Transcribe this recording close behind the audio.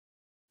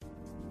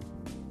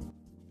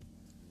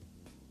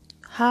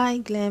Hi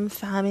Glam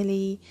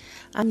family,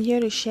 I'm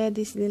here to share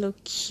this little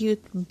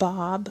cute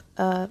bob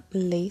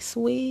lace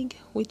wig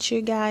with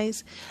you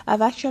guys.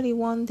 I've actually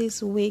worn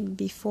this wig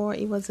before.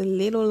 It was a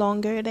little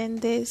longer than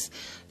this,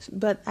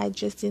 but I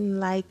just didn't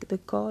like the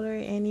color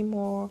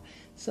anymore,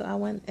 so I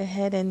went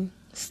ahead and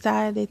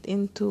styled it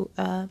into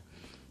a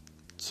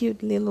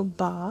cute little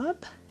bob,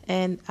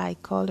 and I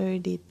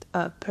colored it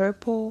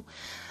purple,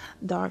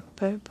 dark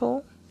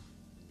purple.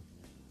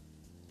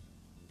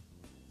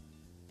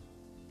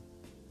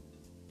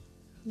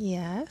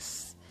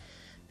 Yes,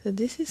 so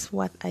this is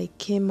what I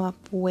came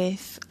up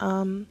with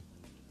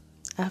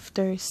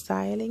after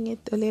styling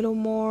it a little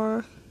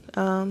more,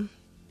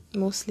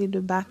 mostly the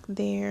back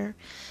there.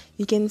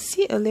 You can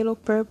see a little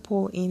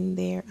purple in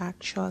there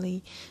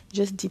actually,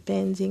 just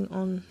depending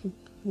on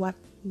what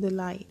the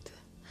light.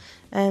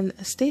 And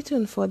stay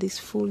tuned for this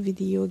full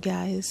video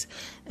guys,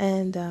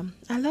 and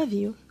I love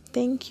you.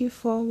 Thank you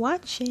for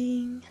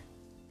watching.